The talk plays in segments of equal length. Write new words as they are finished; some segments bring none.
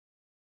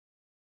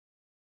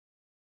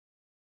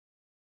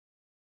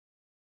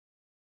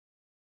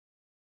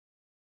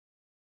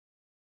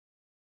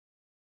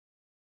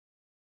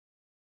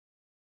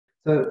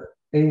So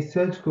a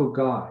surgical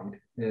guide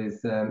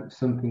is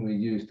something we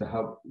use to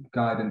help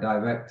guide and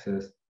direct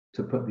us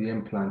to put the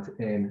implant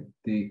in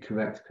the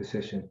correct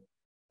position.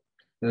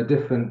 There are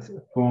different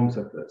forms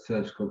of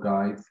surgical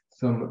guides.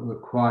 Some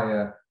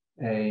require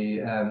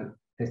a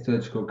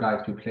surgical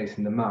guide to be placed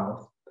in the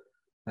mouth.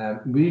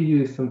 We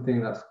use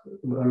something that's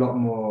a lot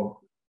more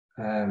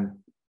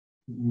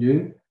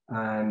new,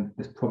 and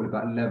there's probably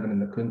about 11 in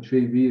the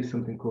country. We use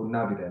something called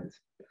Navident.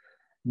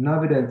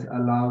 Navident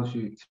allows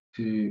you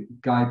to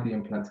guide the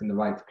implant in the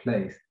right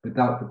place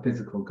without the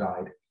physical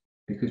guide,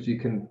 because you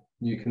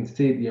can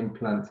see the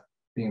implant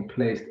being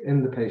placed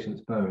in the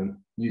patient's bone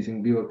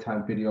using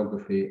real-time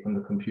videography on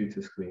the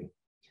computer screen.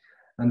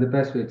 And the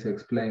best way to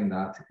explain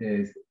that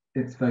is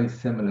it's very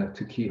similar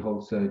to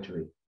keyhole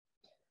surgery.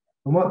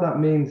 And what that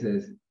means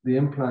is the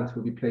implant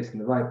will be placed in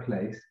the right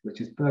place,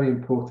 which is very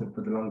important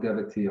for the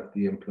longevity of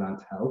the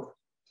implant health.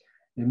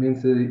 It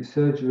means the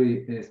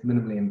surgery is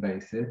minimally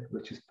invasive,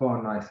 which is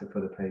far nicer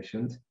for the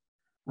patient,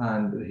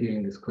 and the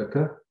healing is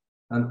quicker.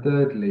 And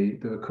thirdly,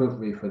 the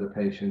recovery for the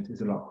patient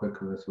is a lot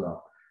quicker as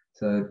well.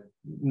 So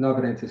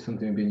Navident is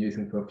something we've been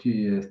using for a few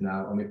years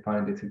now, and we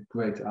find it's a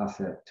great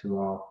asset to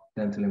our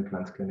dental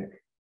implants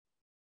clinic.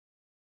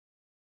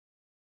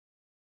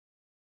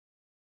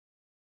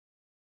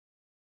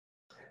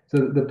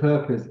 So the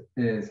purpose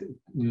is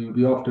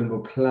we often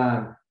will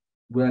plan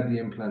where the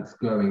implant's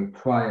going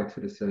prior to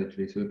the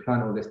surgery. So we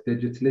plan all this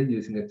digitally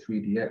using a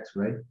 3D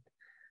X-ray.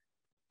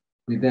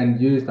 We then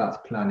use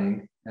that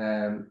planning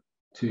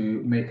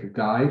to make a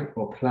guide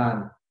or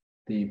plan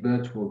the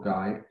virtual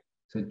guide.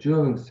 So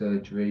during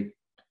surgery,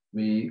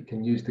 we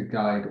can use the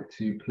guide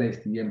to place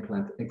the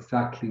implant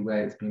exactly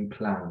where it's been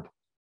planned.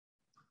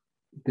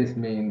 This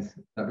means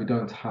that we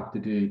don't have to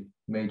do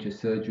major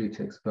surgery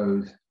to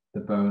expose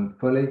the bone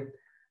fully,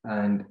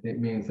 and it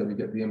means that we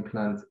get the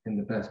implant in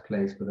the best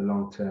place for the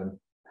long-term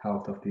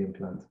health of the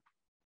implant.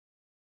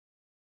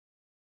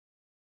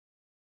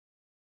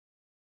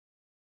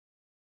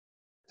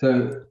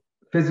 So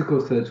physical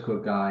surgical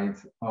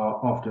guides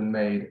are often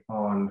made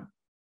on,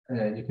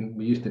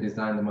 we used to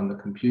design them on the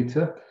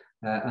computer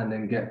and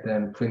then get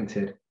them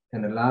printed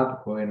in a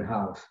lab or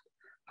in-house.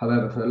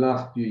 However, for the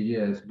last few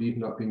years, we've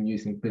not been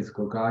using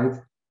physical guides.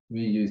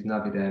 We use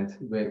Navident,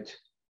 which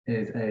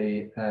is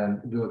a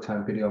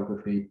real-time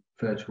videography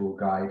virtual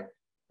guide.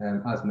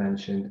 As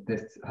mentioned,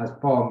 this has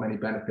far many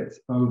benefits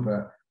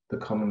over the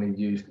commonly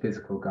used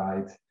physical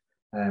guides.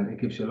 It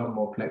gives you a lot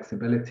more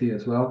flexibility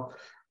as well,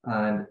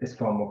 and it's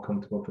far more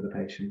comfortable for the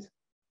patient.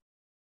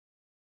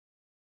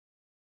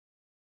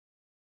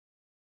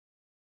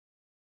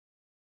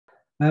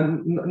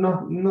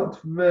 Not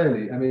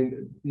really. I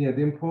mean, yeah,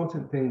 the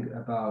important thing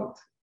about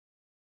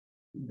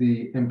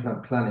the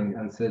implant planning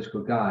and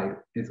surgical guide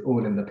is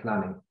all in the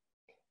planning.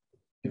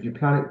 If you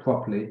plan it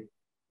properly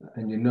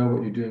and you know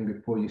what you're doing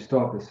before you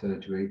start the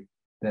surgery,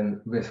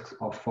 then risks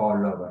are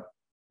far lower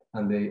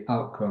and the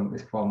outcome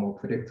is far more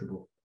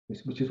predictable,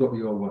 which is what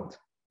we all want.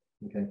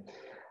 Okay.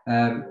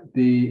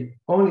 The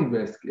only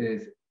risk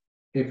is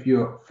if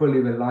you're fully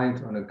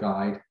reliant on a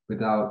guide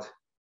without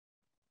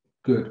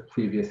good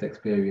previous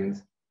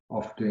experience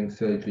of doing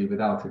surgery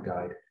without a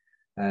guide.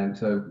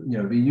 So,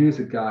 we use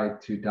a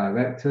guide to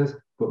direct us,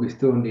 but we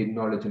still need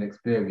knowledge and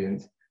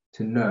experience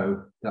to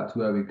know that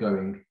where we're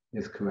going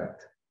is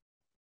correct.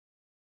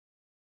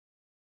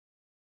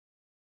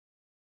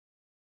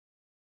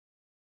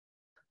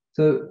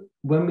 So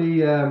when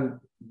we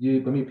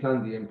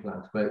plan the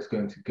implant, where it's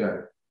going to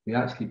go, we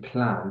actually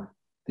plan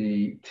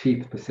the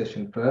teeth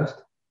position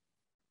first.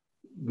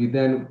 We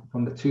then,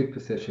 from the tooth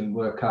position,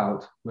 work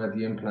out where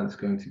the implant's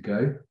going to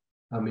go,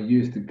 and we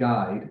use the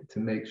guide to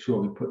make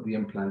sure we put the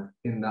implant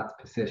in that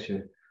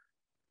position.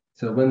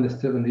 So when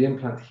the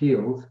implant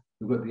heals,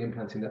 we've got the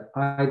implant in the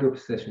ideal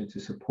position to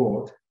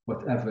support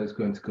whatever is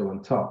going to go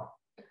on top.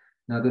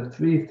 Now, the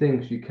three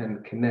things you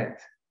can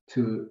connect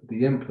to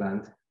the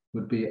implant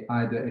would be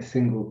either a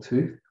single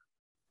tooth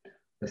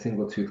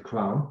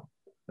crown,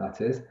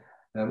 that is,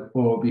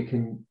 or we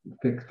can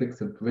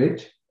fix a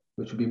bridge,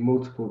 which would be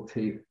multiple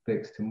teeth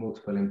fixed to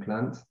multiple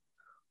implants,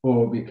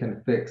 or we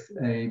can fix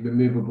a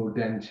removable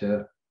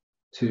denture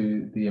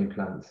to the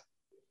implants.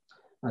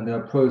 And there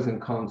are pros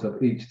and cons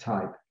of each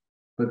type.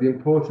 But the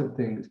important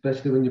thing,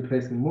 especially when you're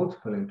placing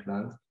multiple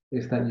implants,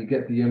 is that you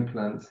get the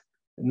implants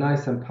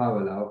nice and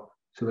parallel.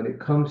 So when it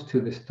comes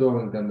to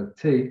restoring them with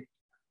teeth,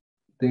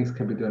 things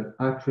can be done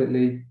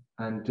accurately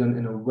and done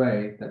in a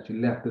way that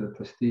you're left with a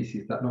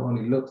prosthesis that not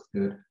only looks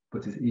good,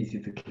 but is easy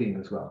to clean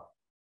as well.